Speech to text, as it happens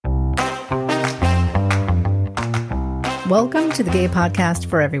Welcome to the Gay Podcast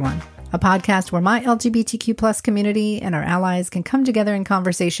for Everyone, a podcast where my LGBTQ plus community and our allies can come together in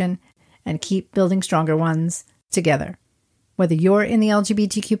conversation and keep building stronger ones together. Whether you're in the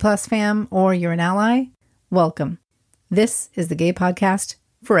LGBTQ plus fam or you're an ally, welcome. This is the Gay Podcast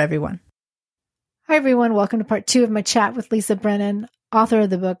for Everyone. Hi, everyone. Welcome to part 2 of my chat with Lisa Brennan, author of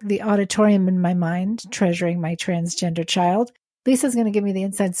the book, The Auditorium in My Mind, Treasuring My Transgender Child. Lisa's going to give me the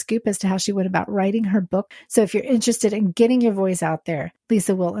inside scoop as to how she went about writing her book. So if you're interested in getting your voice out there,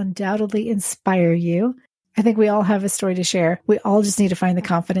 Lisa will undoubtedly inspire you. I think we all have a story to share. We all just need to find the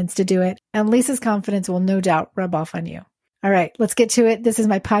confidence to do it. And Lisa's confidence will no doubt rub off on you. All right, let's get to it. This is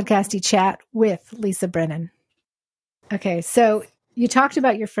my podcasty chat with Lisa Brennan. Okay, so you talked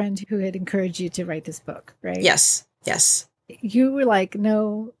about your friend who had encouraged you to write this book, right? Yes. You were like,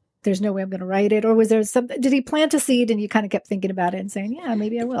 no, there's no way I'm going to write it. Or was there something, did he plant a seed and you kind of kept thinking about it and saying, yeah,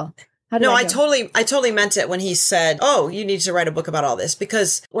 maybe I will? No, I totally meant it when he said, oh, you need to write a book about all this.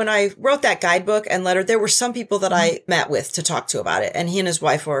 Because when I wrote that guidebook and letter, there were some people that I met with to talk to about it. And he and his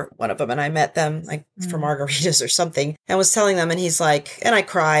wife were one of them. And I met them like for margaritas or something and was telling them. And he's like, and I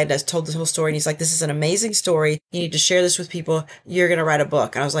cried. I told the whole story. And he's like, this is an amazing story. You need to share this with people. You're going to write a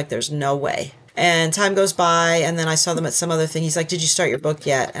book. And I was like, there's no way. And time goes by, and then I saw them at some other thing. He's like, did you start your book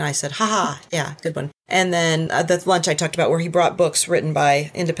yet? And I said, haha, yeah, good one. And then the lunch I talked about where he brought books written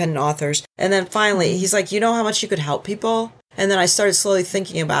by independent authors. And then finally, he's like, you know how much you could help people? And then I started slowly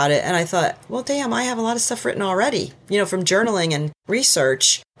thinking about it. And I thought, well, damn, I have a lot of stuff written already, from journaling and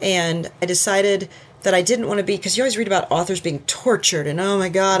research. And I decided that I didn't want to be, because you always read about authors being tortured and, oh my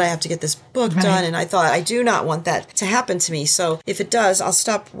God, I have to get this book done. And I thought, I do not want that to happen to me. So if it does, I'll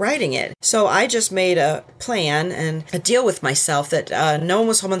stop writing it. So I just made a plan and a deal with myself that no one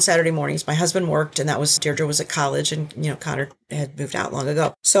was home on Saturday mornings. My husband worked, and Deirdre was at college, and, Connor had moved out long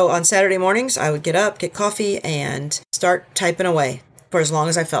ago. So on Saturday mornings, I would get up, get coffee, and start typing away for as long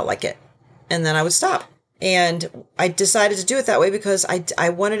as I felt like it. And then I would stop. And I decided to do it that way because I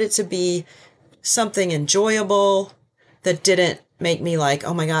wanted it to be something enjoyable that didn't make me like,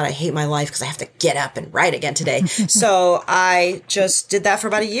 oh my God, I hate my life because I have to get up and write again today. So I just did that for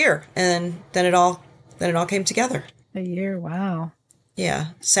about a year, and then it all came together. A year, wow. Yeah,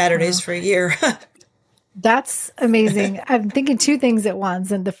 Saturdays for a year. That's amazing. I'm thinking two things at once.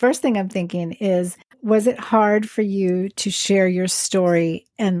 And the first thing I'm thinking is, was it hard for you to share your story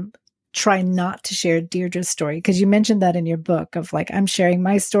and try not to share Deirdre's story? Because you mentioned that in your book of like, I'm sharing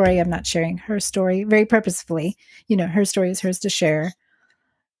my story, I'm not sharing her story, very purposefully. Her story is hers to share.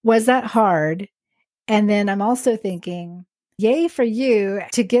 Was that hard? And then I'm also thinking, yay for you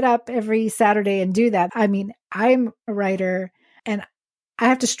to get up every Saturday and do that. I mean, I'm a writer and I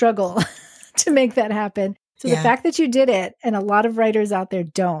have to struggle to make that happen. So the fact that you did it, and a lot of writers out there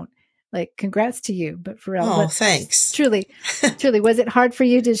don't, like, congrats to you, but for real. Oh, thanks. Truly, was it hard for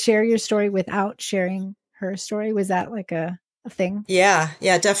you to share your story without sharing her story? Was that like a thing? Yeah,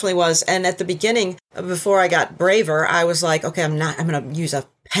 it definitely was. And at the beginning, before I got braver, I was like, okay, I'm going to use a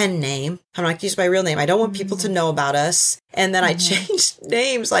pen name. I'm not going to use my real name. I don't want people to know about us. And then I changed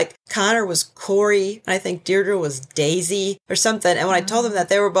names, like Connor was Corey, and I think Deirdre was Daisy or something. And when I told them that,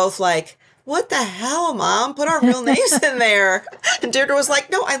 they were both like, what the hell, Mom? Put our real names in there. And Deirdre was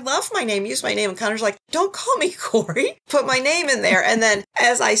like, no, I love my name. Use my name. And Connor's like, don't call me Corey. Put my name in there. And then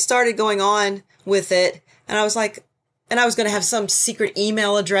as I started going on with it, and I was like, and I was going to have some secret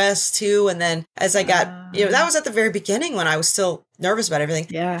email address too. And then as I got, that was at the very beginning when I was still nervous about everything.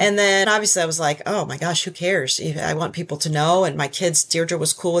 Yeah. And then obviously I was like, oh my gosh, who cares? I want people to know. And my kids, Deirdre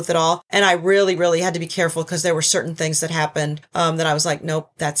was cool with it all. And I really, really had to be careful because there were certain things that happened that I was like,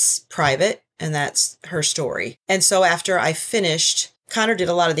 nope, that's private and that's her story. And so after I finished, Connor did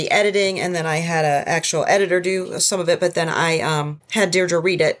a lot of the editing, and then I had an actual editor do some of it. But then I had Deirdre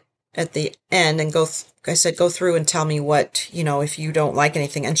read it at the end and go through and tell me what, if you don't like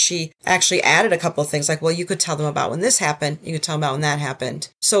anything. And she actually added a couple of things like, well, you could tell them about when this happened. You could tell them about when that happened.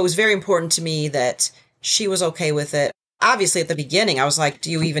 So it was very important to me that she was okay with it. Obviously, at the beginning, I was like, do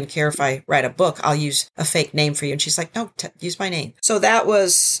you even care if I write a book? I'll use a fake name for you. And she's like, no, use my name. So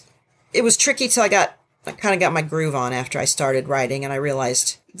it was tricky till I kind of got my groove on after I started writing. And I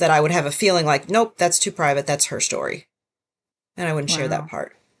realized that I would have a feeling like, nope, that's too private. That's her story. And I wouldn't share that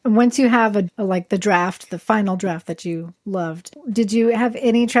part. Once you have the final draft that you loved, did you have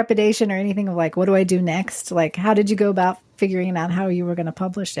any trepidation or anything of like, what do I do next? Like, how did you go about figuring out how you were going to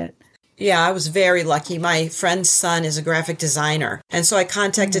publish it? Yeah, I was very lucky. My friend's son is a graphic designer. And so I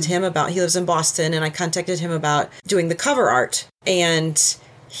contacted him he lives in Boston, and I contacted him about doing the cover art. And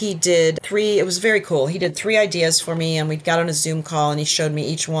he did 3, it was very cool. He did 3 ideas for me, and we got on a Zoom call and he showed me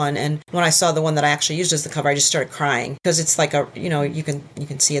each one. And when I saw the one that I actually used as the cover, I just started crying because it's like you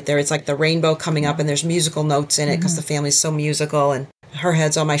can see it there. It's like the rainbow coming up and there's musical notes in it because the family's so musical, and her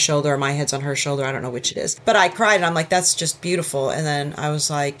head's on my shoulder or my head's on her shoulder. I don't know which it is. But I cried and I'm like, that's just beautiful. And then I was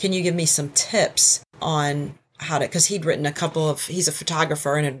like, can you give me some tips on how to, because he'd written he's a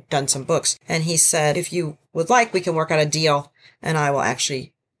photographer and had done some books. And he said, if you would like, we can work out a deal and I will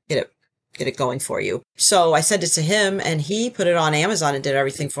actually get it going for you. So I sent it to him and he put it on Amazon and did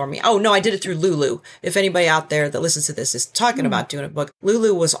everything for me. Oh no, I did it through Lulu. If anybody out there that listens to this is talking about doing a book,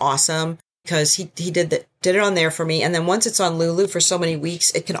 Lulu was awesome. Because he did it on there for me. And then once it's on Lulu for so many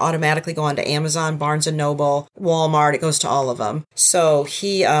weeks, it can automatically go onto Amazon, Barnes & Noble, Walmart. It goes to all of them. So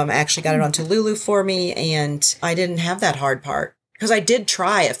he actually got it onto Lulu for me. And I didn't have that hard part. Because I did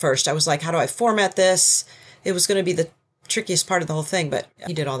try at first. I was like, how do I format this? It was going to be the trickiest part of the whole thing. But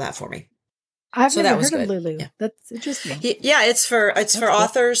he did all that for me. I've never heard of Lulu. Yeah. That's interesting. It's for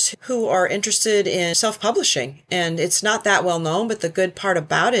authors who are interested in self-publishing. And it's not that well known. But the good part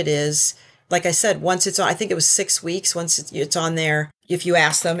about it is, like I said, once it's on, I think it was 6 weeks. Once it's on there, if you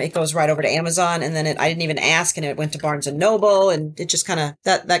ask them, it goes right over to Amazon. And then I didn't even ask, and it went to Barnes and Noble, and it just kind of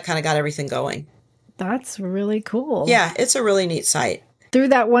that kind of got everything going. That's really cool. Yeah, it's a really neat site. Through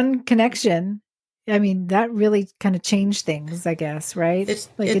that one connection, I mean, that really kind of changed things, I guess, right? It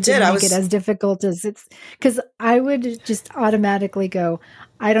didn't did. make it as difficult as it's, because I would just automatically go,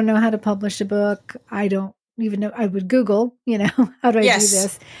 I don't know how to publish a book. I don't even know. I would Google, how do I do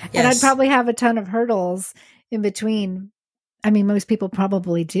this? And I'd probably have a ton of hurdles in between. I mean, most people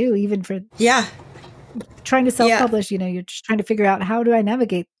probably do, even for trying to self-publish, you're just trying to figure out, how do I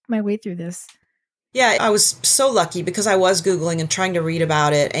navigate my way through this? Yeah, I was so lucky because I was Googling and trying to read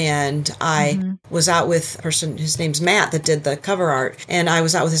about it. And I was out with a person, his name's Matt, that did the cover art. And I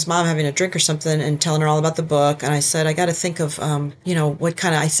was out with his mom having a drink or something and telling her all about the book. And I said, I got to think of, what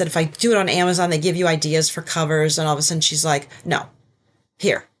kind of, I said, if I do it on Amazon, they give you ideas for covers. And all of a sudden she's like, no,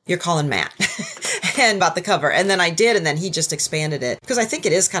 here, you're calling Matt and about the cover. And then I did. And then he just expanded it because I think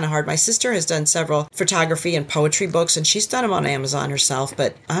it is kind of hard. My sister has done several photography and poetry books and she's done them on Amazon herself.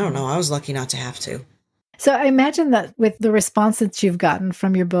 But I don't know. I was lucky not to have to. So I imagine that with the response that you've gotten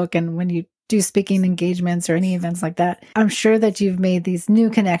from your book and when you do speaking engagements or any events like that, I'm sure that you've made these new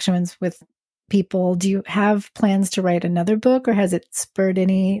connections with people. Do you have plans to write another book, or has it spurred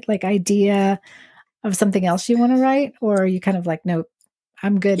any idea of something else you want to write? Or are you kind of like, nope,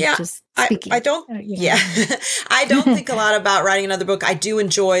 I'm good just speaking? I don't I don't think a lot about writing another book. I do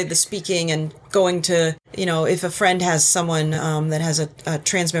enjoy the speaking and going to, if a friend has someone that has a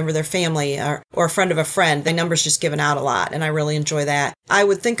trans member of their family or a friend of a friend, the number's just given out a lot. And I really enjoy that. I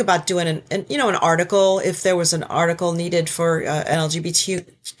would think about doing an article. If there was an article needed for an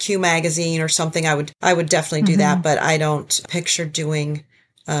LGBTQ magazine or something, I would definitely do that. But I don't picture doing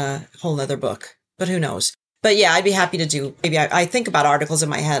a whole other book. But who knows? But yeah, I'd be happy to do, maybe I think about articles in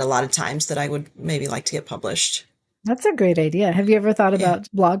my head a lot of times that I would maybe like to get published. That's a great idea. Have you ever thought about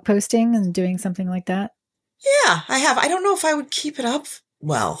blog posting and doing something like that? Yeah, I have. I don't know if I would keep it up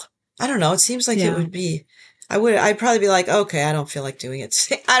well. I don't know. It seems like it would be, I'd probably be like, okay, I don't feel like doing it.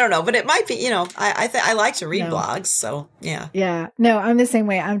 I don't know, but it might be, I like to read blogs. So yeah. Yeah. No, I'm the same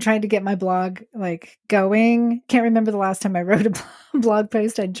way. I'm trying to get my blog going. Can't remember the last time I wrote a blog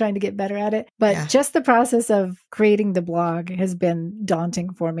post. I'm trying to get better at it. But just the process of creating the blog has been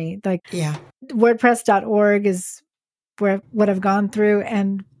daunting for me. WordPress.org is what I've gone through.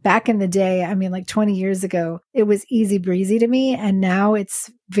 And back in the day, 20 years ago, it was easy breezy to me. And now it's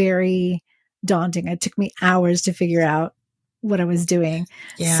very daunting. It took me hours to figure out what I was doing.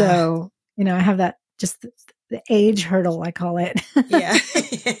 Yeah. So, I have that just the age hurdle, I call it. Yeah.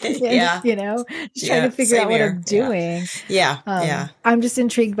 Just trying to figure out what I'm doing. Yeah. I'm just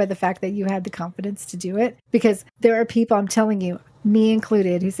intrigued by the fact that you had the confidence to do it, because there are people, I'm telling you, me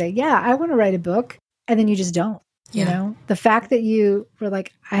included, who say, yeah, I want to write a book. And then you just don't. The fact that you were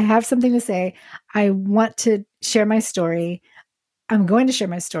like, I have something to say. I want to share my story. I'm going to share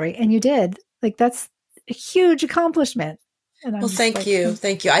my story. And you did. That's a huge accomplishment. Well, thank you.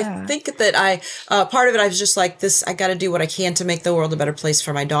 Thank you. Yeah. I think that part of it, I was just like this, I got to do what I can to make the world a better place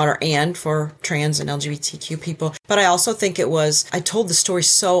for my daughter and for trans and LGBTQ people. But I also think I told the story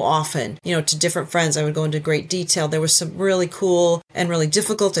so often, to different friends. I would go into great detail. There was some really cool and really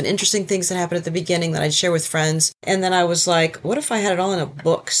difficult and interesting things that happened at the beginning that I'd share with friends. And then I was like, what if I had it all in a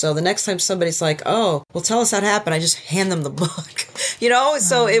book? So the next time somebody's like, oh, well, tell us how it happened, I just hand them the book,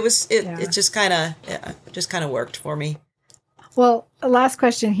 so it just kind of worked for me. Well, a last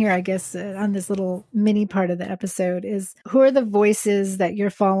question here, I guess, on this little mini part of the episode is, who are the voices that you're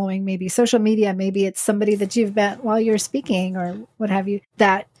following? Maybe social media, maybe it's somebody that you've met while you're speaking or what have you,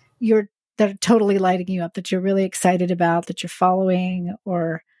 that are totally lighting you up, that you're really excited about, that you're following,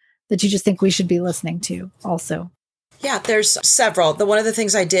 or that you just think we should be listening to also? Yeah, there's several. One of the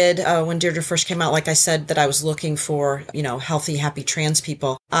things I did when Deirdre first came out, like I said, that I was looking for, healthy, happy trans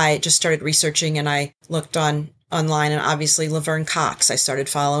people. I just started researching and I looked online, and obviously Laverne Cox. I started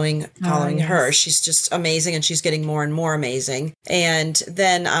following yes. her. She's just amazing, and she's getting more and more amazing. And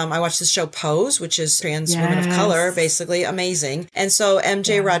then I watched the show Pose, which is trans women of color, basically amazing. And so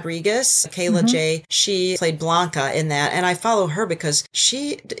MJ Rodriguez, Kayla J, she played Blanca in that, and I follow her because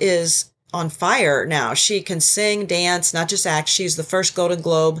she is on fire now. She can sing, dance, not just act. She's the first Golden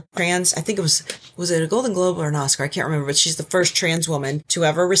Globe trans, I think it was it a Golden Globe or an Oscar? I can't remember, but she's the first trans woman to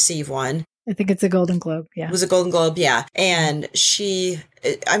ever receive one. I think it's a Golden Globe. Yeah. It was a Golden Globe. Yeah. And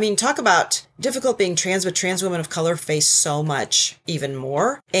talk about difficult being trans, but trans women of color face so much even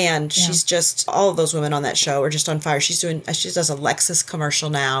more. And she's just, all of those women on that show are just on fire. She does a Lexus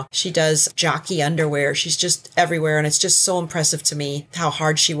commercial now. She does jockey underwear. She's just everywhere. And it's just so impressive to me how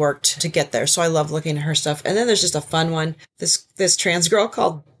hard she worked to get there. So I love looking at her stuff. And then there's just a fun one. This trans girl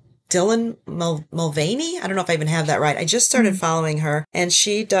called Dylan Mulvaney. I don't know if I even have that right. I just started following her, and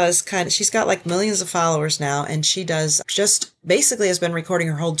she does she's got like millions of followers now, and she does just basically has been recording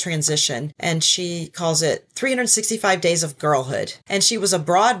her whole transition, and she calls it 365 Days of Girlhood. And she was a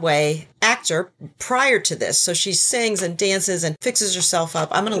Broadway actor prior to this. So she sings and dances and fixes herself up.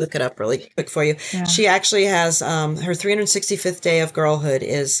 I'm going to look it up really quick for you. Yeah. She actually has her 365th Day of Girlhood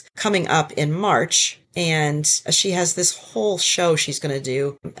is coming up in March. And she has this whole show she's going to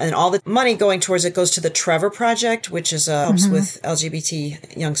do. And all the money going towards it goes to the Trevor Project, which is helps with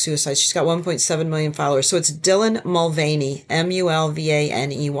LGBT young suicides. She's got 1.7 million followers. So it's Dylan Mulvaney,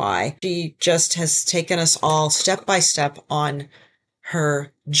 Mulvaney. She just has taken us all step by step on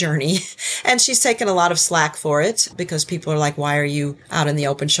her journey. And she's taken a lot of slack for it because people are like, why are you out in the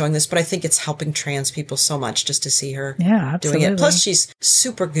open showing this? But I think it's helping trans people so much just to see her doing it. Plus, she's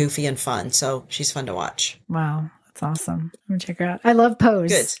super goofy and fun. So she's fun to watch. Wow. That's awesome. I'm going to check her out. I love Pose.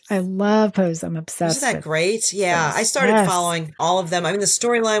 Good. I love Pose. I'm obsessed. Isn't that great? Yeah. Pose. I started following all of them. I mean, the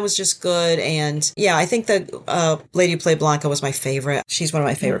storyline was just good. And yeah, I think the lady who played Blanca was my favorite. She's one of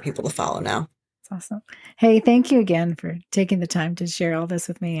my favorite people to follow now. Awesome. Hey, thank you again for taking the time to share all this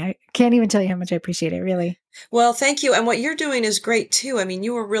with me. I can't even tell you how much I appreciate it, really. Well, thank you. And what you're doing is great, too. I mean,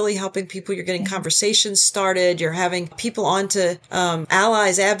 you are really helping people. You're getting conversations started. You're having people on to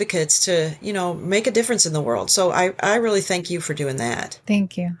allies, advocates to, make a difference in the world. So I really thank you for doing that.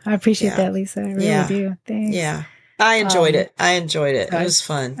 Thank you. I appreciate that, Lisa. I really do. Thanks. Yeah. I enjoyed it. It was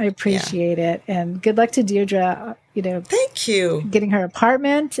fun. I appreciate it. And good luck to Deirdre, Thank you. Getting her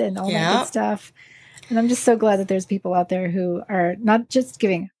apartment and all that good stuff. And I'm just so glad that there's people out there who are not just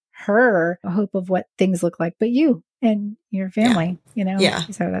giving her a hope of what things look like, but you and your family,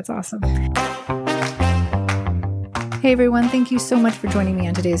 So that's awesome. Hey everyone, thank you so much for joining me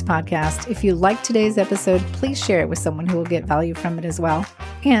on today's podcast. If you liked today's episode, please share it with someone who will get value from it as well.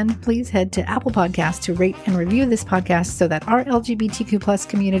 And please head to Apple Podcasts to rate and review this podcast so that our LGBTQ+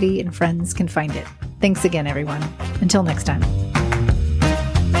 community and friends can find it. Thanks again, everyone. Until next time.